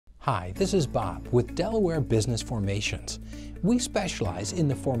Hi, this is Bob with Delaware Business Formations. We specialize in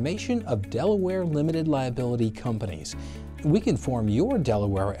the formation of Delaware limited liability companies. We can form your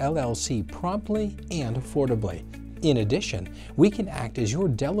Delaware LLC promptly and affordably. In addition, we can act as your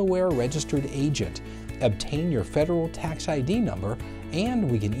Delaware registered agent, obtain your federal tax ID number,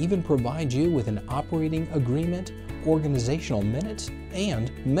 and we can even provide you with an operating agreement, organizational minutes,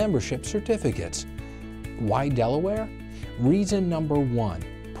 and membership certificates. Why Delaware? Reason number one,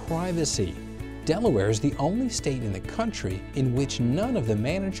 privacy. Delaware is the only state in the country in which none of the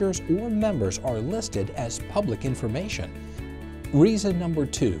managers or members are listed as public information. Reason number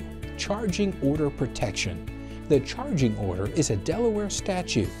two, charging order protection. The charging order is a Delaware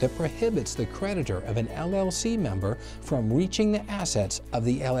statute that prohibits the creditor of an LLC member from reaching the assets of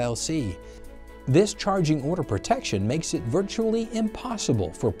the LLC. This charging order protection makes it virtually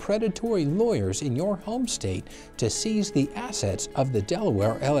impossible for predatory lawyers in your home state to seize the assets of the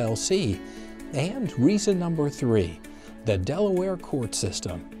Delaware LLC. And reason number three, the Delaware court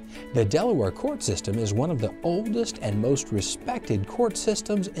system. The Delaware court system is one of the oldest and most respected court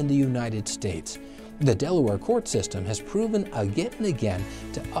systems in the United States. The Delaware court system has proven again and again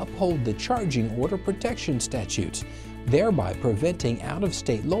to uphold the charging order protection statutes, thereby preventing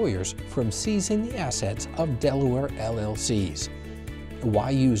out-of-state lawyers from seizing the assets of Delaware LLCs.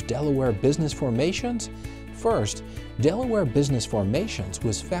 Why use Delaware Business Formations? First, Delaware Business Formations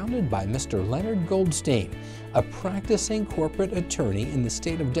was founded by Mr. Leonard Goldstein, a practicing corporate attorney in the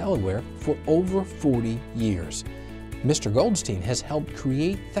state of Delaware for over 40 years. Mr. Goldstein has helped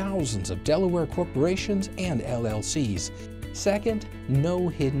create thousands of Delaware corporations and LLCs. Second, no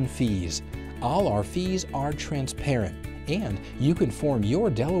hidden fees. All our fees are transparent, and you can form your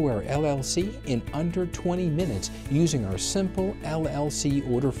Delaware LLC in under 20 minutes using our simple LLC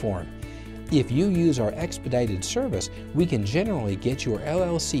order form. If you use our expedited service, we can generally get your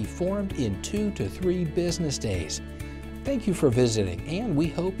LLC formed in 2 to 3 business days. Thank you for visiting, and we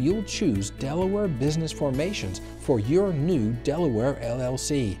hope you'll choose Delaware Business Formations for your new Delaware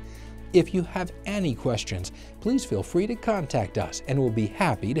LLC. If you have any questions, please feel free to contact us and we'll be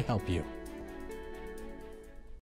happy to help you.